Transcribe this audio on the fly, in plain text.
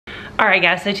All right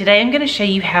guys, so today I'm going to show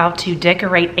you how to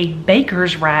decorate a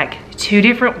baker's rack 2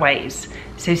 different ways,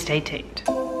 so stay tuned.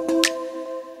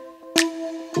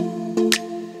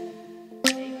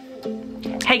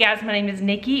 Hey guys, my name is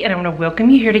Nikki and I want to welcome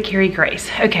you here to Carry Grace.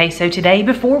 Okay, so today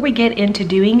before we get into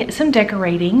doing some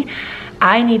decorating,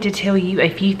 I need to tell you a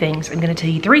few things. I'm going to tell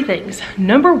you 3 things.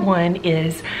 Number 1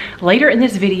 is later in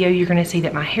this video, you're going to see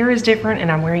that my hair is different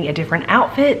and I'm wearing a different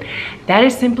outfit. That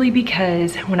is simply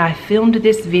because when I filmed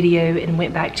this video and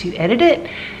went back to edit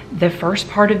it, the first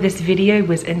part of this video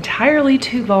was entirely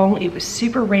too long. It was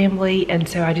super rambly, and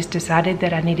so I just decided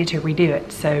that I needed to redo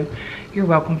it. So you're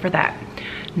welcome for that.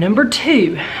 Number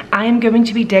 2, I am going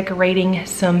to be decorating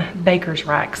some baker's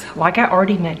racks, like I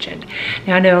already mentioned.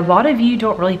 Now I know a lot of you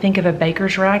don't really think of a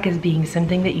baker's rack as being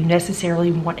something that you necessarily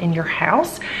want in your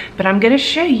house, but I'm going to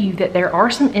show you that there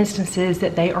are some instances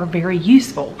that they are very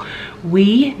useful.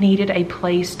 We needed a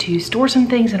place to store some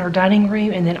things in our dining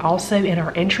room and then also in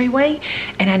our entryway,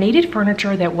 and I needed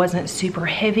furniture that wasn't super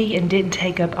heavy and didn't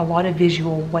take up a lot of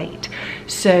visual weight.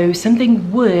 So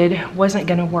something wood wasn't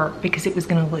going to work because it was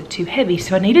going to look too heavy.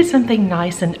 So I needed something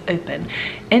nice and open.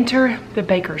 Enter the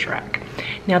baker's rack.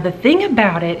 Now the thing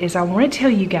about it is I want to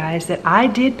tell you guys that I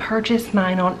did purchase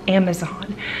mine on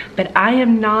Amazon, but I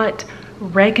am not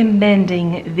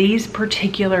recommending these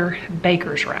particular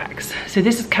baker's racks. So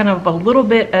this is kind of a little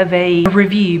bit of a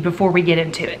review before we get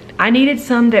into it. I needed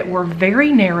some that were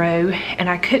very narrow and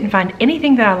I couldn't find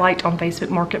anything that I liked on Facebook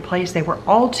Marketplace. They were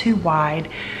all too wide.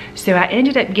 So I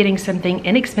ended up getting something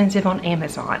inexpensive on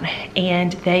Amazon,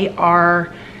 and they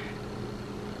are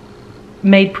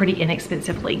made pretty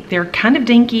inexpensively. They're kind of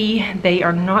dinky. They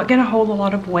are not going to hold a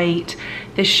lot of weight.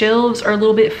 The shelves are a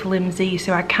little bit flimsy,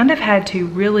 so I kind of had to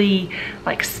really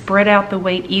like spread out the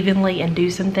weight evenly and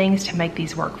do some things to make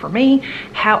these work for me.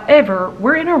 However,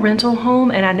 we're in a rental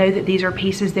home and I know that these are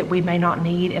pieces that we may not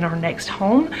need in our next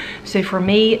home. So for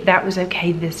me, that was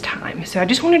okay this time. So I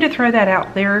just wanted to throw that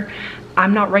out there.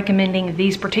 I'm not recommending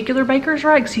these particular baker's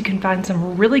racks. You can find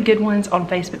some really good ones on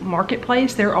Facebook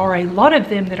Marketplace. There are a lot of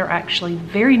them that are actually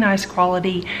very nice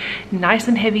quality, nice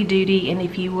and heavy duty, and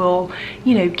if you will,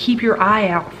 you know, keep your eye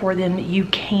out for them, you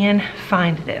can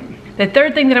find them. The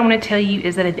third thing that I want to tell you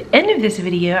is that at the end of this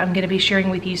video, I'm going to be sharing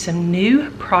with you some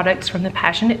new products from the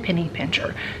Passionate Penny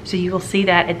Pincher. So you will see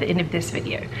that at the end of this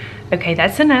video. Okay,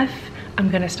 that's enough. I'm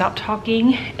going to stop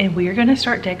talking and we are going to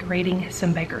start decorating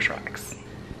some baker's racks.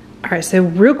 All right, so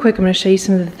real quick, I'm going to show you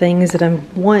some of the things that I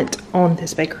want on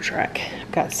this baker's rack.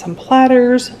 I've got some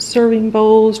platters, serving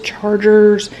bowls,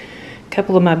 chargers, a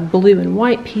couple of my blue and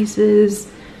white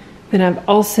pieces. Then I've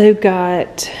also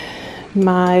got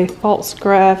my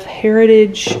Falstaff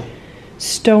Heritage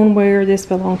stoneware. This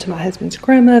belonged to my husband's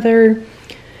grandmother.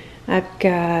 I've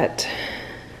got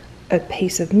a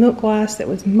piece of milk glass that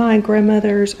was my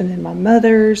grandmother's and then my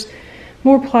mother's.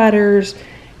 More platters,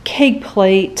 cake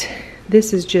plate.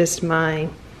 This is just my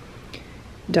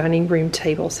dining room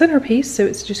table centerpiece, so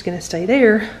it's just going to stay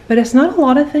there. But it's not a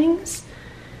lot of things,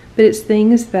 but it's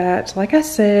things that, like I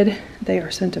said, they are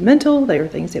sentimental. They are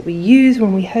things that we use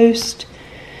when we host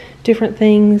different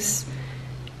things.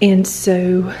 And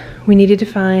so we needed to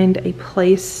find a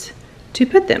place to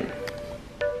put them.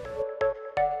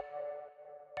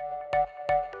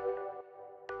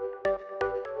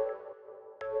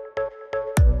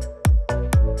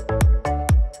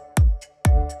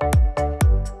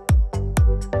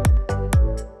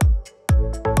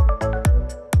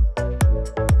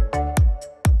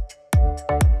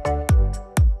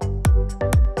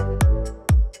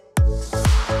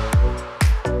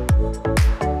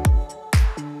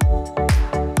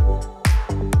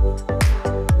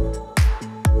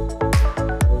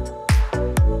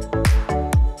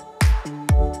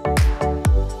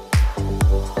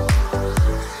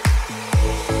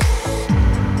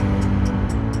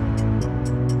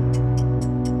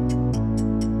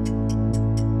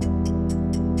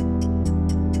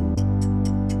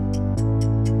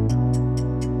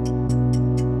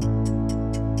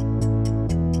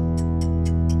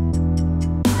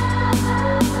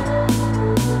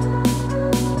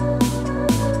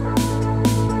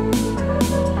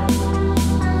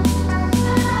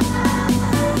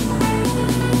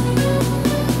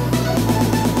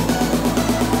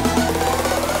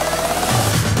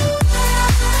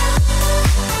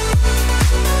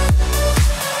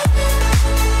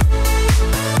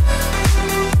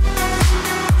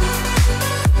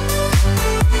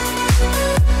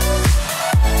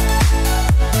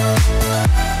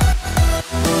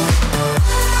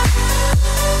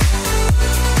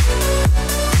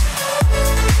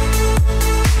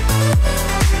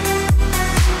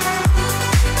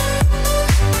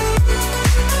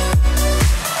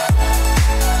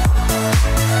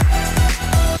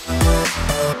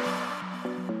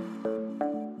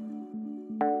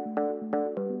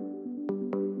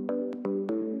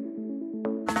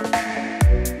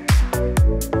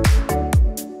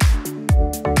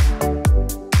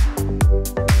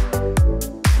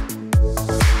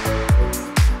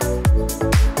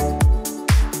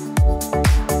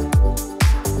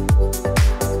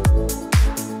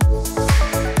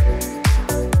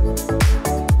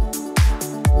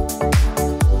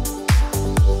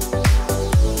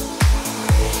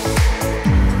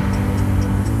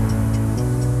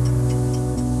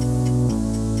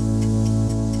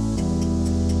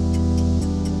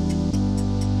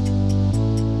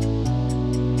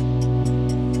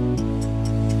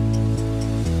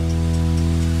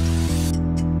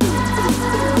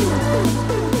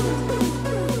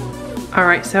 All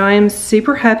right, so I am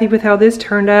super happy with how this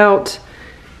turned out.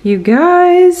 You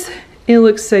guys, it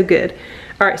looks so good.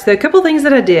 All right, so a couple things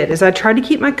that I did is I tried to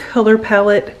keep my color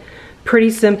palette pretty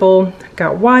simple.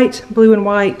 Got white, blue and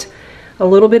white, a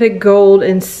little bit of gold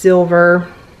and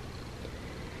silver.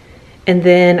 And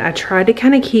then I tried to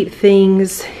kind of keep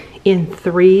things in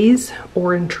threes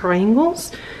or in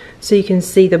triangles. So you can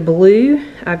see the blue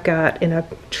I've got in a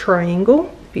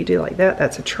triangle. If you do like that,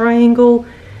 that's a triangle.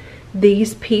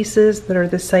 These pieces that are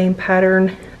the same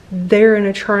pattern, they're in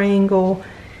a triangle.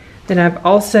 Then I've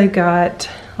also got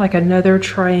like another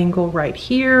triangle right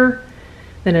here,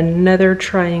 then another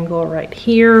triangle right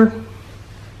here.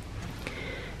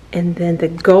 And then the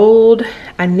gold,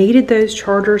 I needed those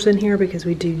chargers in here because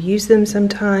we do use them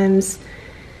sometimes.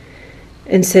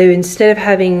 And so instead of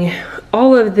having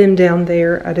all of them down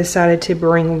there, I decided to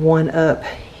bring one up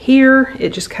here. It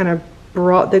just kind of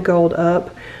brought the gold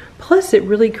up. Plus it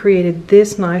really created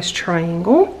this nice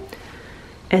triangle.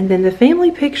 And then the family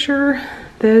picture,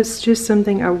 that's just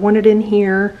something I wanted in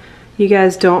here. You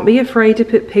guys, don't be afraid to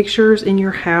put pictures in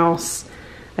your house.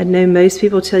 I know most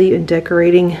people tell you in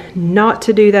decorating not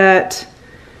to do that,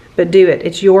 but do it.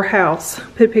 It's your house.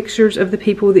 Put pictures of the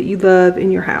people that you love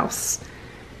in your house.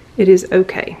 It is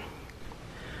okay.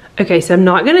 Okay, so I'm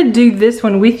not gonna do this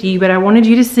one with you, but I wanted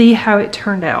you to see how it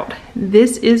turned out.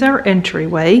 This is our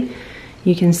entryway.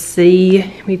 You can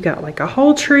see we've got like a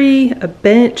whole tree, a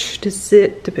bench to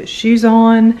sit, to put shoes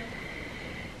on.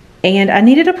 And I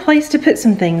needed a place to put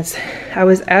some things. I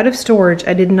was out of storage.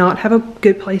 I did not have a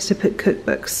good place to put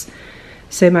cookbooks.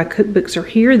 So my cookbooks are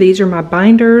here. These are my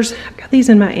binders. I've got these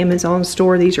in my Amazon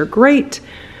store. These are great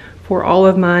for all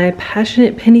of my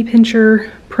Passionate Penny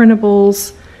Pincher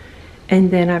printables.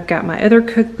 And then I've got my other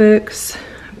cookbooks.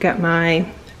 I've got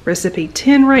my recipe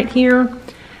 10 right here.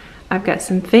 I've got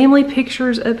some family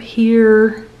pictures up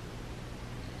here.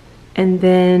 And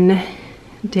then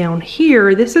down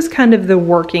here, this is kind of the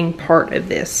working part of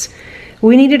this.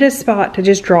 We needed a spot to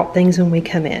just drop things when we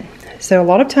come in. So a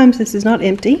lot of times this is not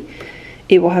empty.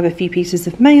 It will have a few pieces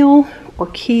of mail or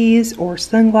keys or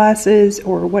sunglasses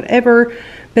or whatever,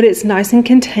 but it's nice and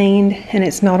contained and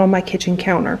it's not on my kitchen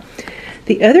counter.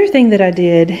 The other thing that I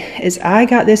did is I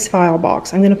got this file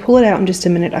box. I'm gonna pull it out in just a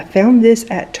minute. I found this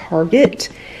at Target.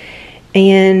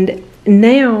 And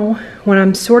now when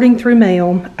I'm sorting through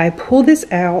mail, I pull this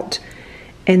out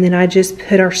and then I just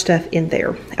put our stuff in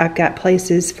there. I've got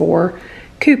places for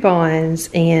coupons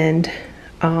and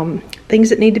things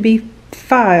that need to be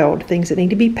filed, things that need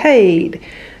to be paid,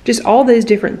 just all those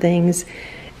different things.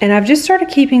 And I've just started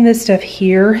keeping this stuff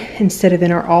here instead of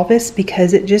in our office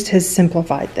because it just has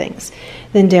simplified things.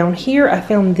 Then down here, I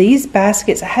found these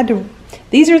baskets.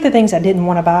 These are the things I didn't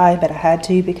want to buy, but I had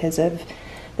to because of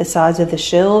the size of the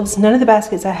shelves. None of the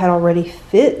baskets I had already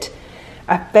fit.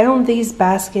 I found these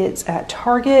baskets at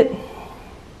Target.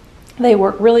 They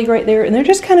work really great there, and they're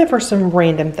just kind of for some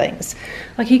random things.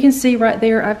 Like you can see right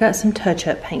there, I've got some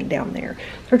touch-up paint down there.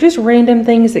 They're just random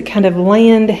things that kind of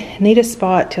land, need a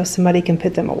spot till somebody can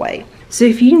put them away. So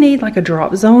if you need like a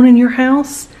drop zone in your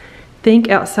house, think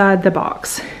outside the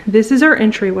box. This is our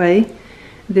entryway.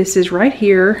 This is right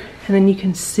here, and then you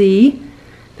can see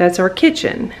that's our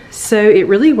kitchen. So it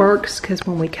really works because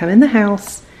when we come in the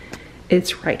house,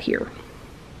 it's right here.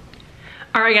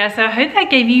 All right guys, so I hope that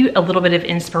gave you a little bit of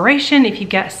inspiration. If you've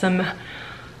got some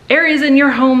areas in your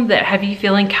home that have you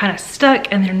feeling kind of stuck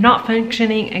and they're not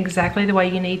functioning exactly the way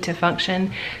you need to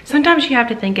function, sometimes you have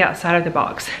to think outside of the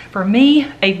box. For me,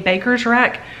 a baker's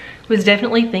rack was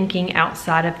definitely thinking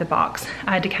outside of the box.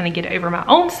 I had to kind of get over my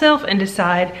own self and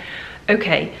decide,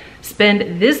 okay,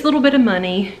 spend this little bit of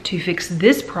money to fix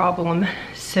this problem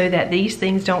so that these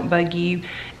things don't bug you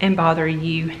and bother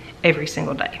you every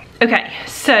single day. Okay,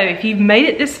 so if you've made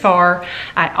it this far,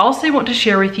 I also want to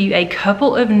share with you a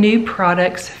couple of new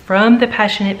products from the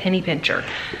Passionate Penny Pincher.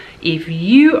 If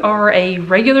you are a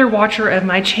regular watcher of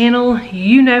my channel,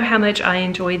 you know how much I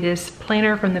enjoy this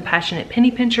planner from the Passionate Penny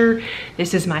Pincher.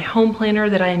 This is my home planner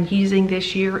that I am using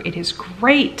this year. It is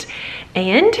great.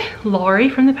 And Laurie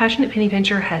from the Passionate Penny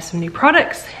Pincher has some new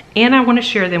products and I want to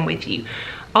share them with you.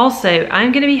 Also,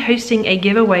 I'm going to be hosting a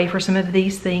giveaway for some of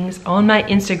these things on my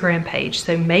Instagram page,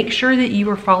 so make sure that you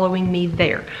are following me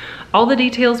there. All the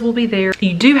details will be there.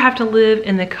 You do have to live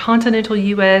in the continental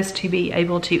US to be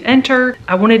able to enter.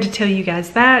 I wanted to tell you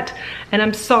guys that, and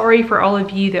I'm sorry for all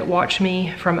of you that watch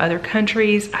me from other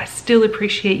countries. I still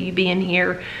appreciate you being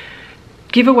here.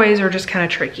 Giveaways are just kind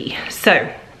of tricky.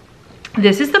 So,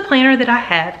 this is the planner that I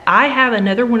have. I have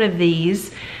another one of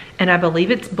these, and I believe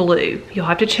it's blue. You'll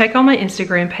have to check on my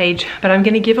Instagram page, but I'm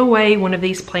gonna give away one of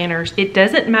these planners. It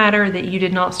doesn't matter that you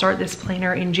did not start this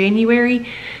planner in January.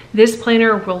 This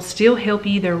planner will still help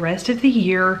you the rest of the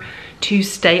year to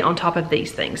stay on top of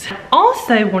these things. I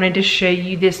also wanted to show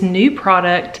you this new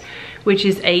product, which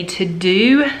is a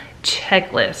to-do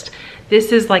checklist.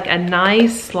 This is like a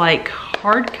nice, like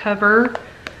hardcover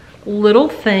little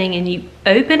thing, and you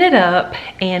open it up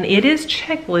and it is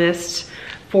checklists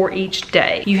for each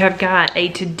day. You have got a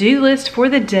to-do list for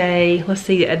the day. Let's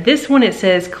see, this one it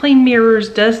says clean mirrors,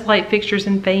 dust light fixtures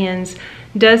and fans,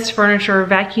 dust furniture,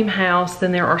 vacuum house.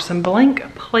 Then there are some blank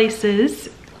places,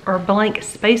 or blank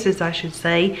spaces I should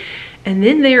say. And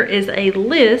then there is a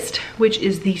list, which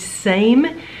is the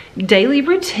same daily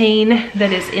routine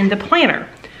that is in the planner.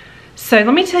 So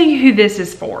let me tell you who this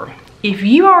is for. If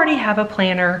you already have a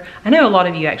planner, I know a lot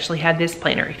of you actually have this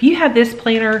planner. If you have this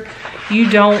planner, you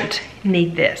don't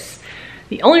need this.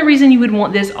 The only reason you would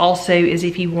want this also is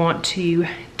if you want to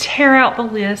tear out the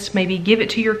list, maybe give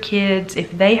it to your kids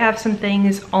if they have some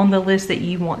things on the list that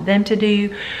you want them to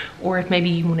do, or if maybe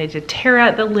you wanted to tear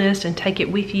out the list and take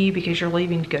it with you because you're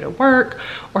leaving to go to work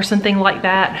or something like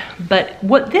that. But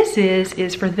what this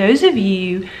is for those of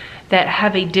you that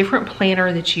have a different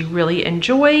planner that you really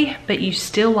enjoy, but you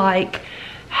still like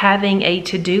having a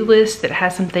to-do list that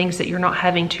has some things that you're not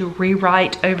having to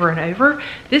rewrite over and over.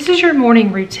 This is your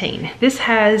morning routine. This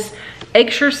has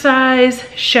exercise,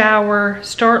 shower,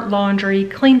 start laundry,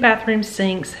 clean bathroom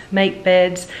sinks, make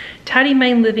beds, tidy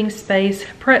main living space,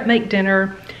 prep, make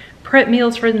dinner, prep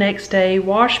meals for the next day,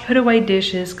 wash, put away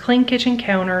dishes, clean kitchen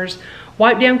counters,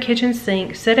 wipe down kitchen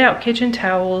sink, set out kitchen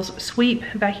towels, sweep,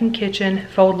 vacuum kitchen,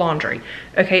 fold laundry.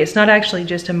 Okay, it's not actually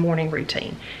just a morning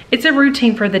routine. It's a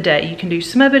routine for the day. You can do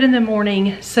some of it in the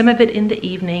morning, some of it in the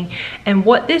evening. And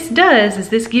what this does is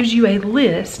this gives you a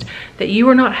list that you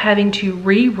are not having to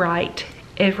rewrite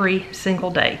every single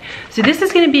day. So this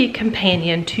is going to be a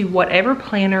companion to whatever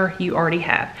planner you already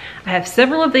have. I have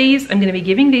several of these. I'm going to be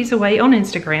giving these away on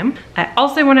Instagram. I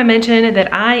also want to mention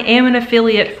that I am an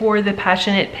affiliate for the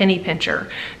Passionate Penny Pincher.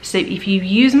 So if you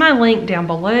use my link down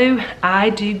below,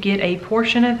 I do get a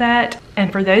portion of that.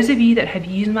 And for those of you that have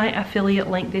used my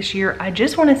affiliate link this year, I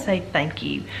just want to say thank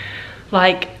you.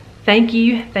 Like, thank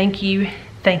you, thank you,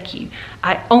 thank you.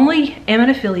 I only am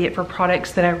an affiliate for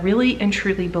products that I really and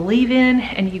truly believe in,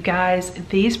 and you guys,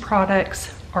 these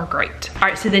products are great. All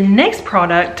right, so the next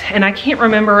product, and I can't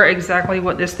remember exactly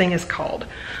what this thing is called,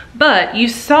 but you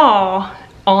saw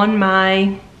on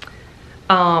my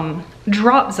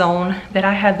drop zone that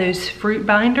I had those fruit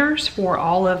binders for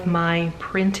all of my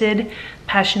printed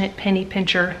Passionate Penny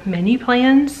Pincher menu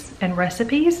plans and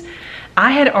recipes.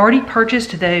 I had already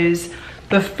purchased those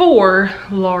before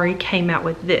Laurie came out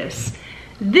with this.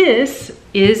 This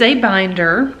is a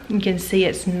binder. You can see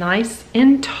it's nice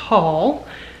and tall,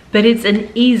 but it's an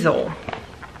easel.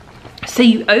 So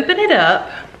you open it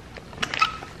up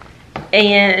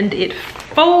and it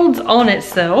folds on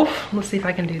itself. Let's see if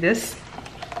I can do this.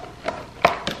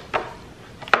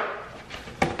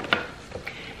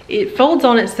 It folds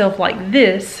on itself like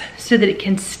this so that it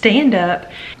can stand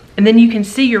up, and then you can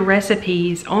see your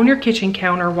recipes on your kitchen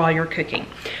counter while you're cooking.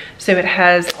 So it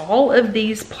has all of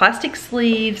these plastic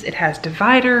sleeves, it has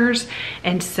dividers,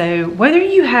 and so whether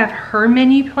you have her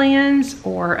menu plans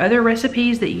or other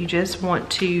recipes that you just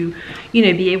want to, you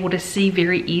know, be able to see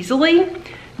very easily,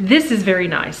 this is very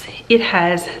nice. It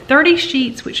has 30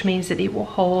 sheets, which means that it will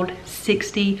hold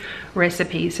 60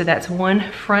 recipes. So that's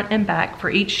one front and back for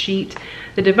each sheet.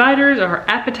 The dividers are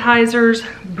appetizers,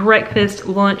 breakfast,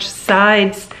 lunch,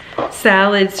 sides,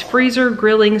 salads, freezer,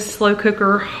 grilling, slow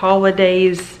cooker,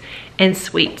 holidays, and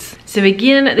sweets. So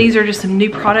again, these are just some new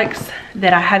products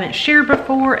that I haven't shared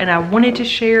before and I wanted to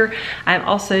share. I'm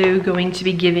also going to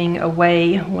be giving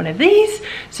away one of these.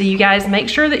 So you guys make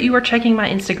sure that you are checking my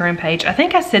Instagram page. I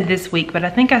think I said this week, but I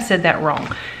think I said that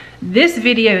wrong. This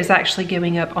video is actually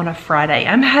going up on a Friday.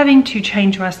 I'm having to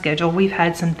change my schedule. We've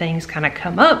had some things kind of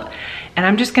come up and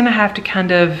I'm just gonna have to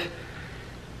kind of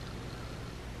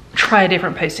try a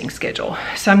different posting schedule.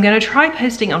 So I'm gonna try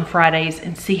posting on Fridays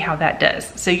and see how that does.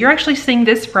 So you're actually seeing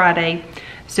this Friday.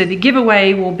 So the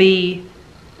giveaway will be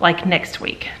like next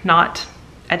week, not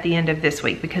at the end of this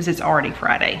week because it's already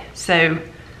Friday. So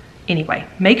anyway,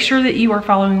 make sure that you are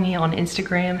following me on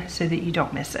Instagram so that you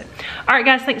don't miss it. All right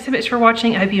guys, thanks so much for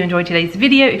watching. I hope you enjoyed today's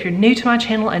video. If you're new to my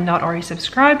channel and not already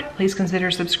subscribed, please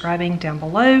consider subscribing down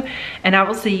below and I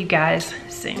will see you guys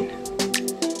soon.